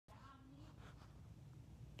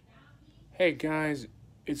Hey guys,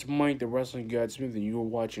 it's Mike the Wrestling Godsmith, and you are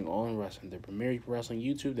watching All in Wrestling, the premier wrestling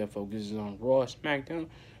YouTube that focuses on Raw, SmackDown,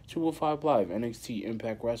 205 Live, NXT,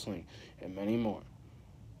 Impact Wrestling, and many more.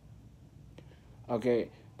 Okay,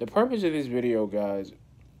 the purpose of this video, guys,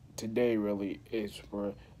 today really is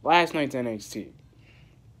for last night's NXT.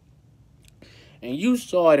 And you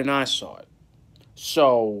saw it and I saw it.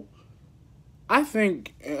 So, I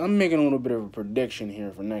think I'm making a little bit of a prediction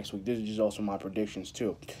here for next week. This is just also my predictions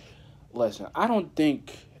too. Listen, I don't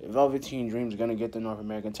think Velveteen Dream is gonna get the North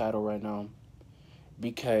American title right now,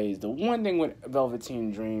 because the one thing with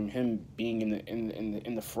Velveteen Dream, him being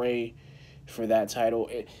in the fray for that title,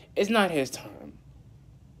 it's not his time.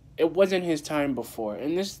 It wasn't his time before,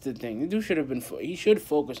 and this is the thing. The dude should have been. He should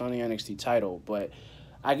focus on the NXT title, but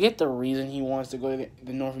I get the reason he wants to go to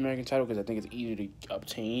the North American title, because I think it's easier to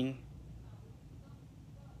obtain,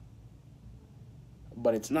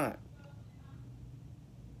 but it's not.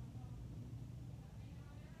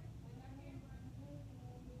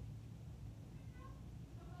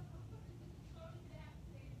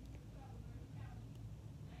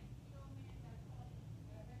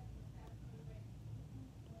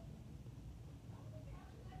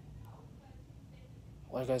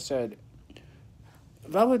 Like I said,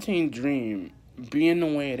 Velveteen Dream being the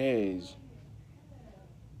way it is,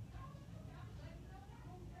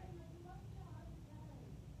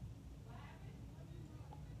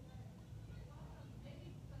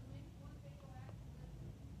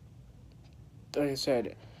 like I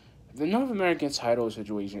said, the North American title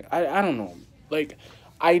situation, I don't know. Like,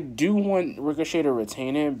 I do want Ricochet to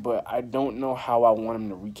retain it, but I don't know how I want him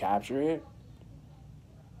to recapture it.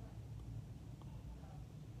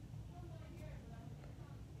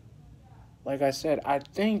 Like I said, I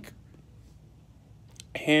think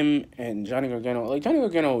him and Johnny Gargano, like Johnny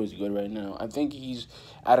Gargano is good right now. I think he's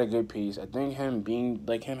at a good pace. I think him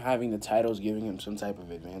having the titles giving him some type of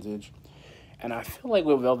advantage. And I feel like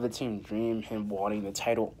with Velveteen Dream, him wanting the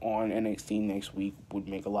title on NXT next week would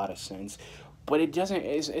make a lot of sense. But it doesn't.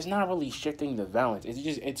 It's not really shifting the balance.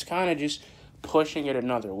 It's kind of just pushing it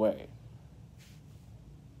another way.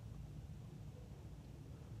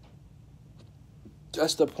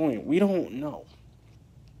 That's the point. We don't know.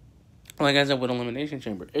 Like I said with Elimination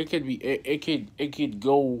Chamber, it could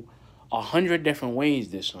go 100 different ways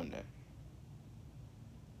this Sunday,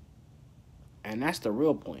 and that's the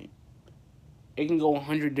real point. It can go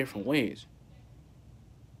 100 different ways,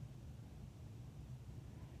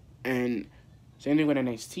 and same thing with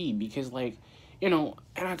NXT, because and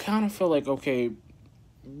I kind of feel like, okay,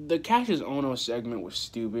 the Cassius Ono segment was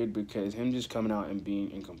stupid, because him just coming out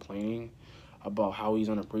and complaining about how he's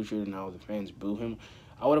unappreciated and how the fans boo him.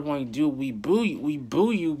 I would have been like, dude, we boo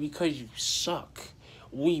you because you suck.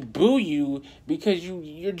 We boo you because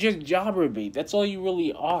you're just jobber bait. That's all you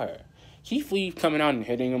really are. Keith Lee coming out and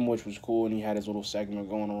hitting him, which was cool, and he had his little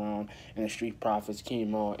segment going around, and the Street Profits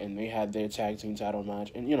came out, and they had their tag team title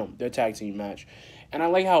match, and, their tag team match. And I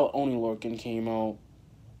like how Oni Lorcan came out,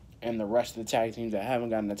 and the rest of the tag teams that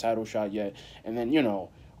haven't gotten a title shot yet. And then,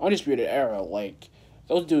 Undisputed Era, like,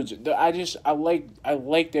 those dudes, I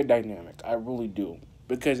like their dynamic. I really do.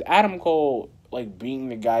 Because Adam Cole, like, being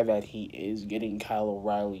the guy that he is, getting Kyle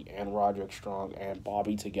O'Reilly and Roderick Strong and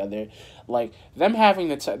Bobby together, like, them having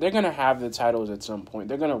they're going to have the titles at some point.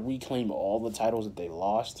 They're going to reclaim all the titles that they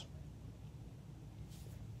lost.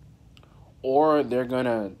 Or they're going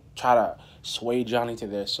to try to sway Johnny to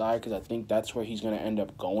their side, because I think that's where he's going to end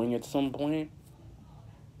up going at some point.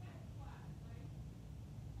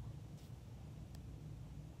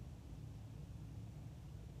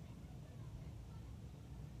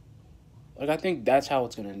 Like, I think that's how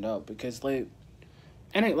it's going to end up, because, like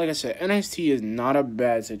I said, NXT is not a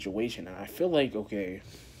bad situation, and I feel like, okay,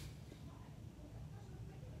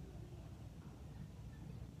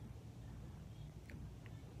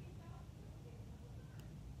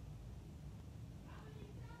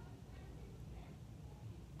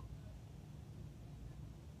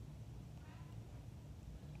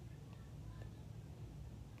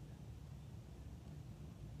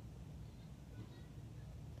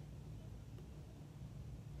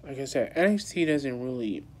 like I said, NXT doesn't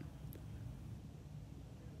really,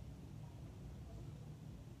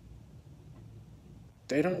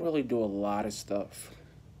 they don't really do a lot of stuff.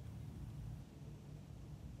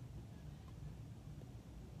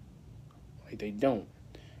 Like, they don't.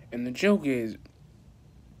 And the joke is,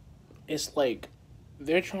 it's like,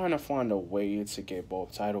 they're trying to find a way to get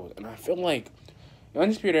both titles, and I feel like the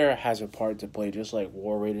Undisputed Era has a part to play, just like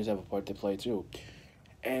War Raiders have a part to play too.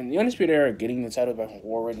 And the Undisputed Era getting the title back from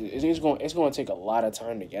War Raiders, it's going to take a lot of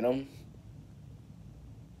time to get them.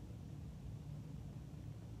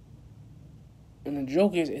 the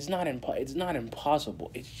joke is, it's not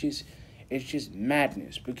impossible. It's just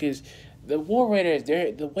madness because the War Raiders,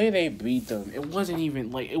 the way they beat them, it wasn't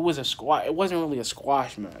even like it was a squash. It wasn't really a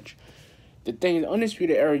squash match. The thing, the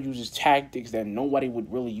Undisputed Era uses tactics that nobody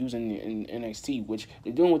would really use in NXT, which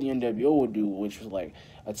they're doing what the NWO would do, which was like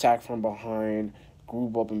attack from behind,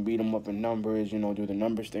 group up and beat them up in numbers, do the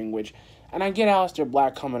numbers thing, which, and I get Aleister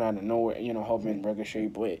Black coming out of nowhere, helping Ricochet,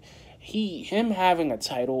 but him having a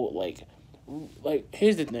title,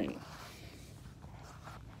 here's the thing.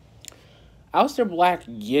 Aleister Black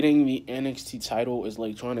getting the NXT title is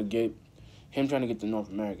like trying to get the North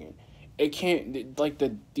American. It can't, like,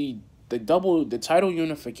 the title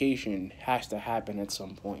unification has to happen at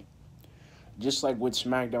some point. Just like with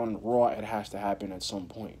SmackDown and Raw, it has to happen at some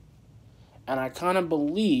point. And I kind of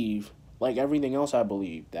believe, like everything else I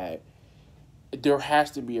believe, that there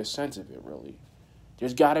has to be a sense of it, really.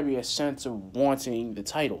 There's got to be a sense of wanting the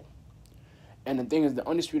title. And the thing is, the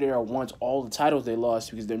Undisputed Era wants all the titles they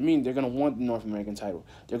lost because they're going to want the North American title.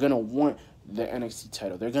 They're going to want the NXT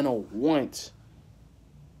title. They're going to want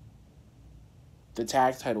the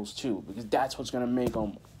tag titles too, because that's what's going to make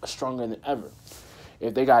them stronger than ever.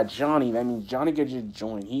 If they got Johnny, that means Johnny could just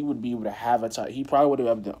join. He would be able to have a title. He probably would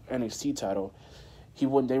have the NXT title. He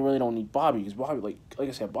wouldn't. They really don't need Bobby because Bobby, like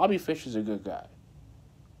I said, Bobby Fish is a good guy,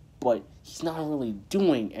 but he's not really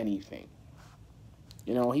doing anything.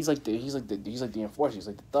 He's like the enforcer. He's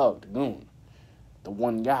like the thug, the goon, the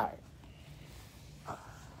one guy.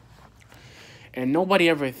 And nobody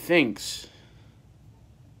ever thinks.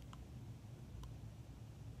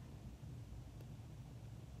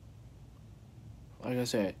 Like I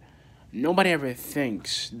said, nobody ever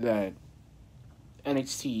thinks that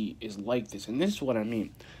NXT is like this. And this is what I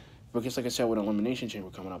mean. Because like I said, with Elimination Chamber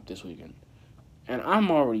coming up this weekend. And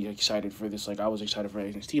I'm already excited for this. Like, I was excited for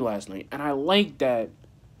NXT last night. And I like that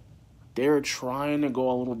they're trying to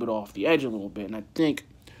go a little bit off the edge a little bit. And I think,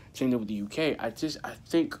 same thing with the UK, I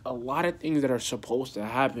think a lot of things that are supposed to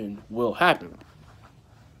happen will happen.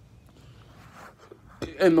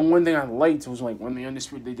 And the one thing I liked was, like, when the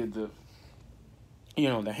Undisputed, they did the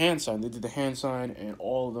hand sign. They did the hand sign and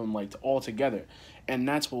all of them, like, all together. And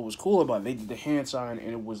that's what was cool about it. They did the hand sign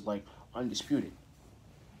and it was, like, undisputed.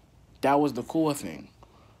 That was the cool thing.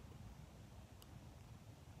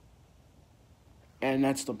 And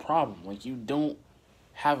that's the problem. Like, you don't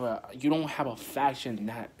have a faction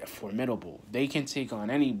that formidable. They can take on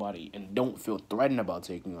anybody and don't feel threatened about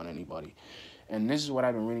taking on anybody. And this is what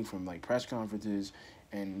I've been reading from, like, press conferences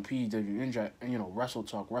and PW, Wrestle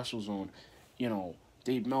Talk, WrestleZone,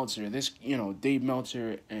 Dave Meltzer, Dave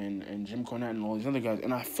Meltzer and Jim Cornette and all these other guys.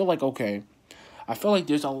 And I feel like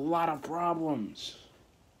there's a lot of problems.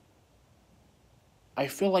 I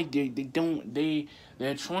feel like they're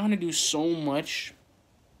trying to do so much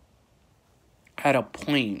at a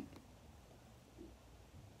point.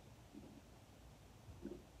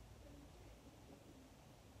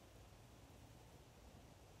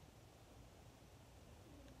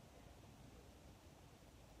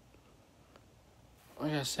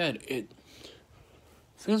 Like I said, it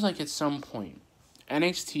feels like at some point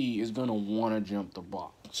NXT is gonna want to jump the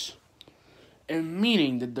box. And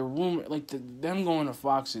meaning that the rumor, like, them going to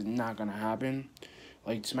Fox is not going to happen.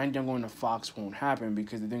 Like, SmackDown going to Fox won't happen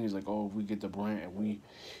because the thing is, like, oh, if we get the brand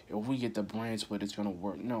split, it's going to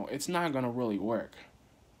work. No, it's not going to really work.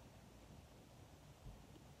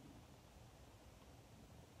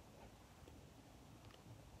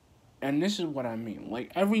 And this is what I mean.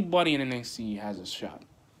 Like, everybody in NXT has a shot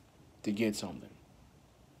to get something.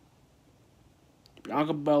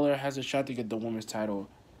 Bianca Belair has a shot to get the women's title.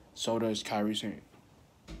 So does Kairi Sane.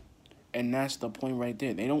 And that's the point right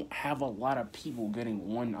there. They don't have a lot of people getting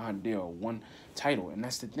one idea or one title. And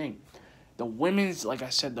that's the thing. The women's, like I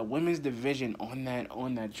said, the women's division on that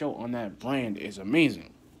show, on that brand is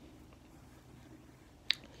amazing.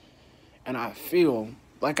 And I feel,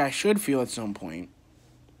 like I should feel at some point,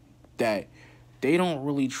 that they don't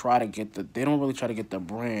really try to get the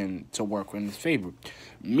brand to work in its favor.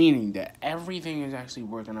 Meaning that everything is actually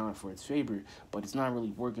working out for its favor, but it's not really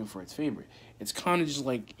working for its favor. It's kind of just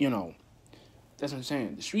like, that's what I'm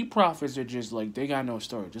saying. The Street Profits are just like, they got no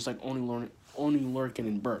story. Just like Only Lurkin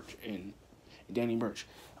and Birch and Danny Burch.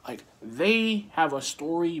 Like, they have a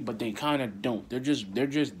story, but they kind of don't. They're just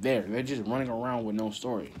there. They're just running around with no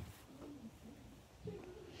story.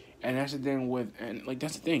 And that's the thing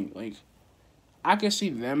like, I can see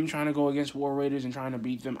them trying to go against War Raiders and trying to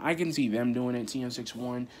beat them. I can see them doing it,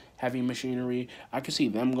 TM61, Heavy Machinery. I can see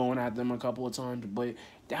them going at them a couple of times, but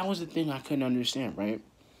that was the thing I couldn't understand, right?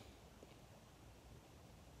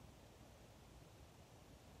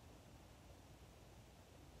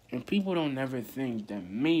 And people don't ever think that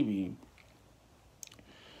maybe,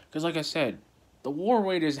 because like I said, the War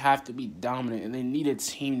Raiders have to be dominant, and they need a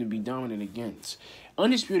team to be dominant against.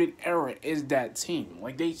 Undisputed Era is that team.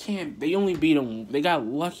 Like, they can't, they only beat them, they got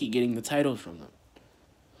lucky getting the titles from them.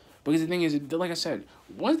 Because the thing is, like I said,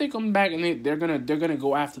 once they come back and they're gonna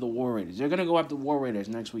go after the War Raiders. They're gonna go after the War Raiders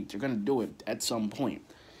next week. They're gonna do it at some point.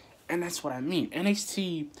 And that's what I mean.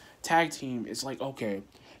 NXT tag team is like, okay,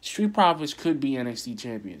 Street Profits could be NXT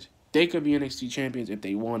champions. They could be NXT champions if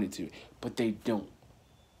they wanted to, but they don't.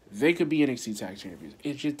 They could be NXT tag champions.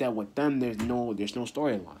 It's just that with them, there's no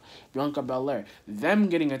storyline. Bianca Belair, them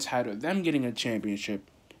getting a title, them getting a championship,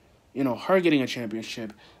 her getting a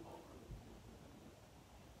championship.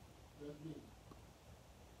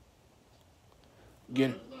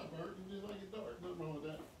 Get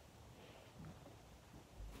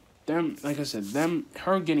them, like I said,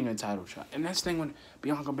 her getting a title shot, and that's the thing with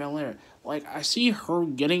Bianca Belair. Like, I see her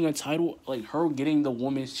getting a title, like her getting the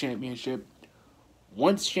women's championship.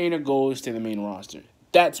 Once Shayna goes to the main roster,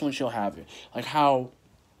 that's when she'll have it. Like how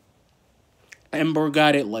Ember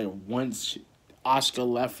got it, like, once Asuka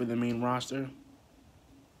left for the main roster.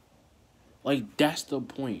 Like, that's the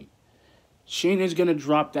point. Shayna's going to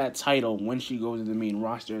drop that title when she goes to the main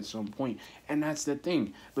roster at some point. And that's the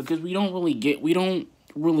thing. Because we don't really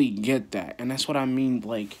get that. And that's what I mean,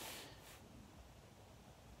 like,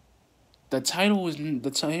 the title is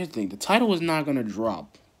not going to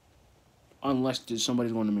drop unless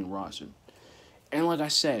somebody's going to the main roster. And like I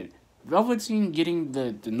said, Velveteen getting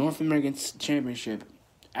the North American Championship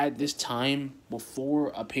at this time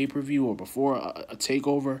before a pay-per-view or before a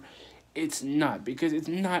takeover, it's not, because it's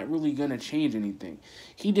not really going to change anything.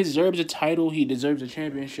 He deserves a title. He deserves a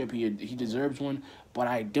championship. He deserves one. But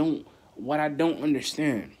what I don't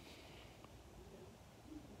understand,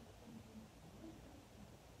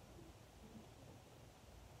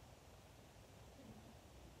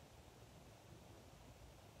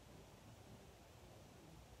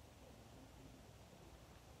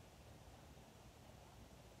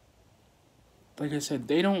 like I said,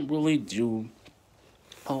 they don't really do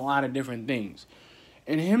a lot of different things.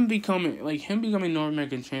 And him becoming North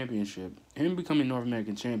American Championship, him becoming North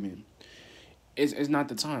American Champion is not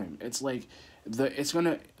the time. It's like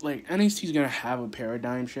NXT's gonna have a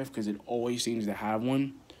paradigm shift, because it always seems to have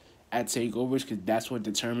one at takeovers, because that's what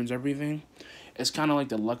determines everything. It's kind of like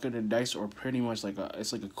the luck of the dice, or pretty much like a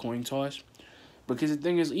coin toss. Because the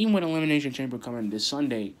thing is, even with Elimination Chamber coming this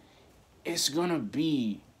Sunday, it's gonna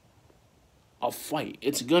be a fight.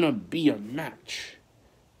 It's gonna be a match.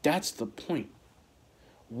 That's the point.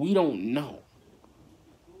 We don't know.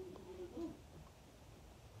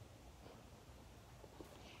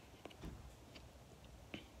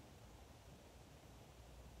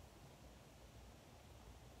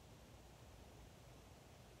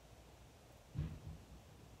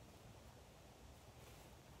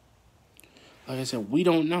 Like I said, we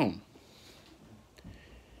don't know.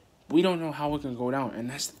 We don't know how it can go down, and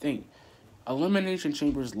that's the thing. Elimination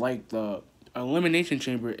Chamber is the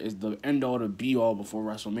end all to be all before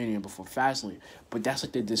WrestleMania, before Fastlane, but that's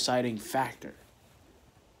like the deciding factor.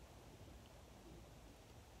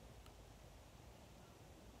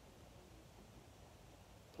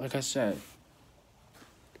 Like I said,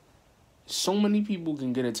 so many people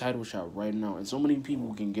can get a title shot right now, and so many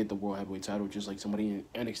people can get the World Heavyweight title, just like somebody in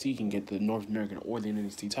NXT can get the North American or the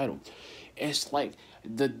NXT title. It's like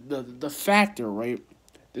the factor, right?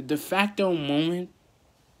 The de facto moment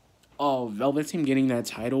of Velveteen getting that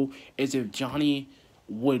title is if Johnny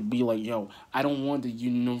would be like, yo, I don't want the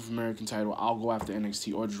North American title, I'll go after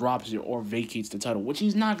NXT, or drops it or vacates the title, which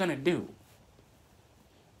he's not gonna do.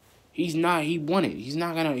 He won it. He's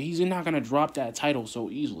not gonna drop that title so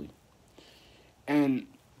easily. And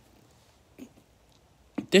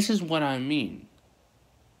this is what I mean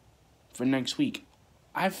for next week.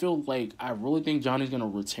 I really think Johnny's gonna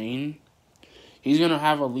retain. He's gonna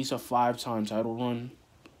have at least a 5-time title run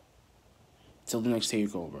till the next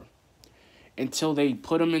takeover. Until they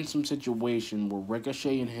put him in some situation where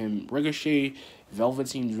Ricochet,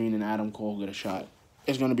 Velveteen Dream, and Adam Cole get a shot.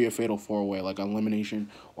 It's gonna be a fatal 4-way, like elimination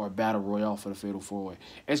or a battle royale for the fatal 4-way.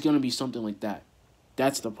 It's gonna be something like that.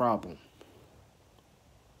 That's the problem.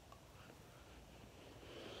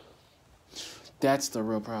 That's the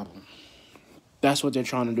real problem. That's what they're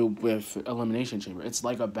trying to do with Elimination Chamber. It's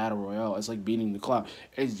like a battle royale. It's like beating the clock.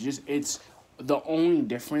 It's the only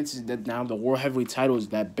difference is that now the World Heavyweight title is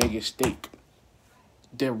that biggest stake.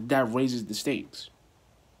 That raises the stakes.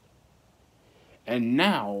 And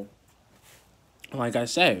now, like I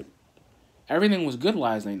said, everything was good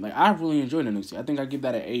last night. Like, I really enjoyed NXT. I think I give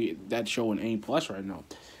that show an A+ right now.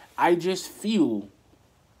 I just feel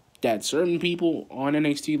that certain people on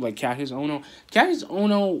NXT, like Cassius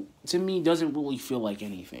Ohno to me doesn't really feel like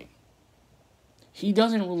anything. He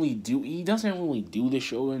doesn't really do the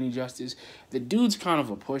show any justice. The dude's kind of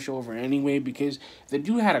a pushover anyway, because the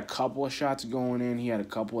dude had a couple of shots going in. He had a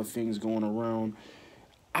couple of things going around.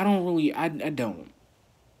 I really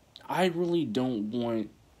don't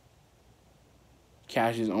want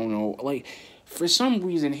Cassius Ohno. Like, for some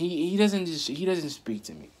reason, he doesn't speak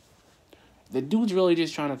to me. The dude's really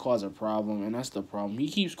just trying to cause a problem, and that's the problem. He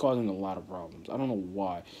keeps causing a lot of problems. I don't know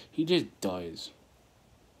why. He just does.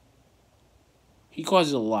 He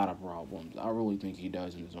causes a lot of problems. I really think he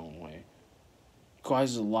does in his own way. He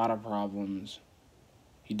causes a lot of problems.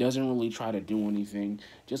 He doesn't really try to do anything.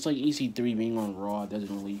 Just like EC3 being on Raw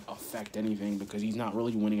doesn't really affect anything because he's not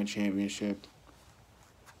really winning a championship.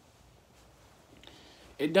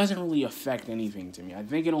 It doesn't really affect anything to me. I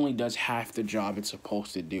think it only does half the job it's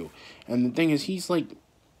supposed to do. And the thing is, he's like,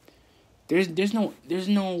 there's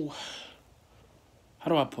no,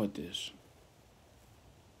 how do I put this?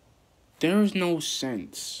 There is no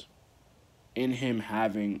sense in him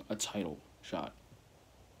having a title shot.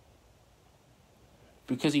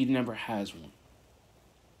 Because he never has one.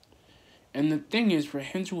 And the thing is, for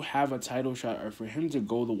him to have a title shot, or for him to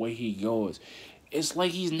go the way he goes, it's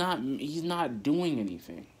like he's not doing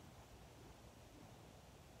anything.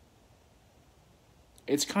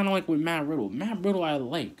 It's kind of like with Matt Riddle. Matt Riddle I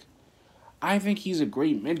like. I think he's a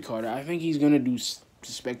great mid-carder. I think he's going to do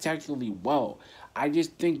spectacularly well. I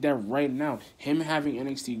just think that right now, him having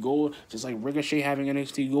NXT Gold, just like Ricochet having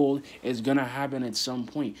NXT Gold, is going to happen at some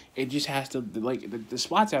point. It just has to, like, the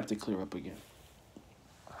spots have to clear up again.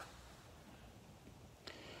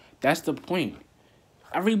 That's the point.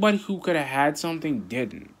 Everybody who could have had something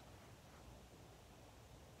didn't.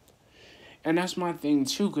 And that's my thing,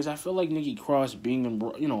 too, because I feel like Nikki Cross being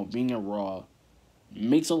in Raw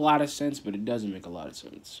makes a lot of sense, but it doesn't make a lot of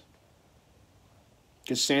sense.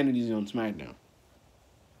 Because Sanity's on SmackDown.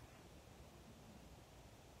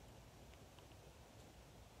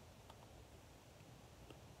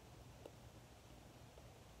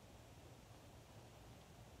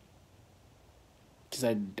 Because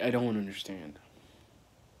I don't understand.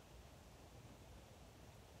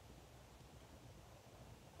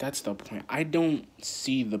 That's the point. I don't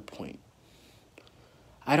see the point.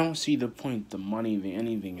 I don't see the point, the money, the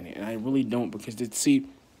anything in it. And I really don't, because and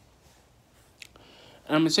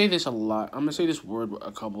I'm going to say this a lot. I'm going to say this word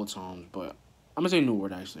a couple of times, but I'm going to say a new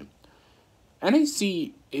word, actually.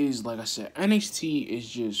 NXT is, like I said, NXT is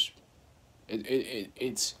just,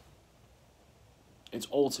 it's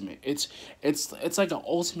ultimate. It's like an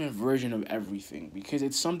ultimate version of everything, because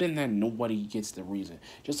it's something that nobody gets the reason.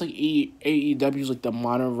 Just like AEW is like the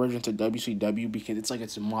modern version to WCW, because it's like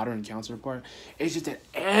its modern counterpart. It's just that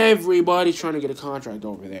everybody's trying to get a contract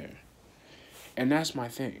over there. And that's my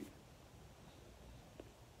thing.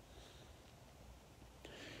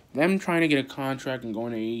 Them trying to get a contract and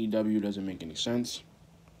going to AEW doesn't make any sense.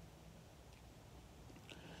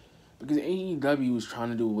 Because AEW is trying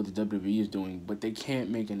to do what the WWE is doing, but they can't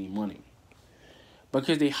make any money.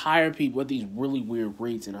 Because they hire people at these really weird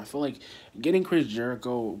rates, and I feel like getting Chris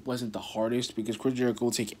Jericho wasn't the hardest, because Chris Jericho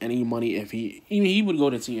would take any money if he would go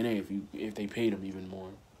to TNA if they paid him even more.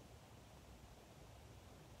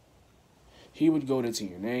 He would go to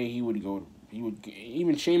TNA,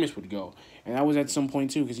 even Sheamus would go. And that was at some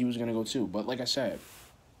point too, because he was gonna go too. But like I said,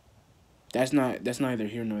 that's neither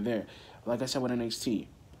here nor there. Like I said with NXT.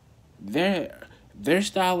 Their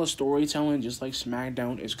style of storytelling, just like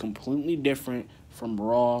SmackDown, is completely different from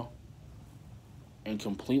Raw. And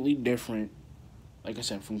completely different, like I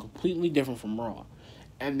said, completely different from Raw.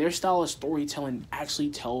 And their style of storytelling actually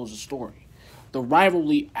tells a story. The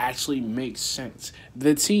rivalry actually makes sense.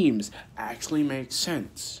 The teams actually make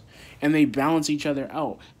sense. And they balance each other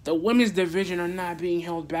out. The women's division are not being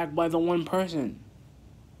held back by the one person.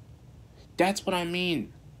 That's what I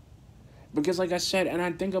mean. Because like I said, and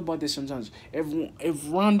I think about this sometimes, if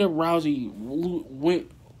Ronda Rousey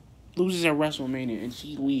loses at WrestleMania and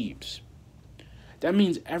she leaves, that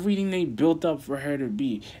means everything they built up for her to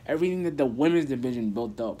be, everything that the women's division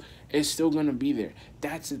built up, is still going to be there.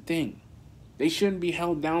 That's the thing. They shouldn't be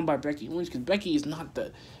held down by Becky Lynch, because Becky is not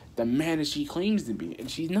the man that she claims to be, and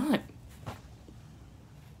she's not.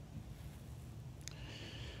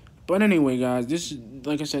 But anyway, guys, this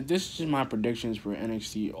is my predictions for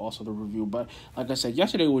NXT, also the review. But like I said,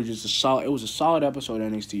 yesterday was just a solid episode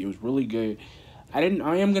of NXT. It was really good. I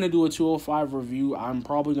am gonna do a 205 review. I'm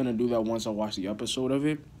probably gonna do that once I watch the episode of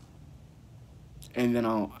it. And then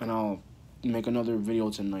I'll make another video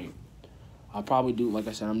tonight. I'll probably do, like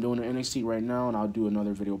I said, I'm doing an NXT right now, and I'll do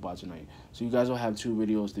another video about tonight. So you guys will have 2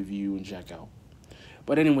 videos to view and check out.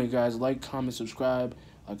 But anyway, guys, like, comment, subscribe.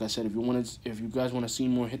 Like I said, if you guys want to see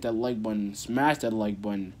more, hit that like button, smash that like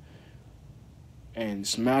button, and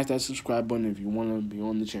smash that subscribe button if you want to be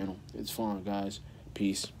on the channel. It's fun, guys.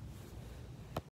 Peace.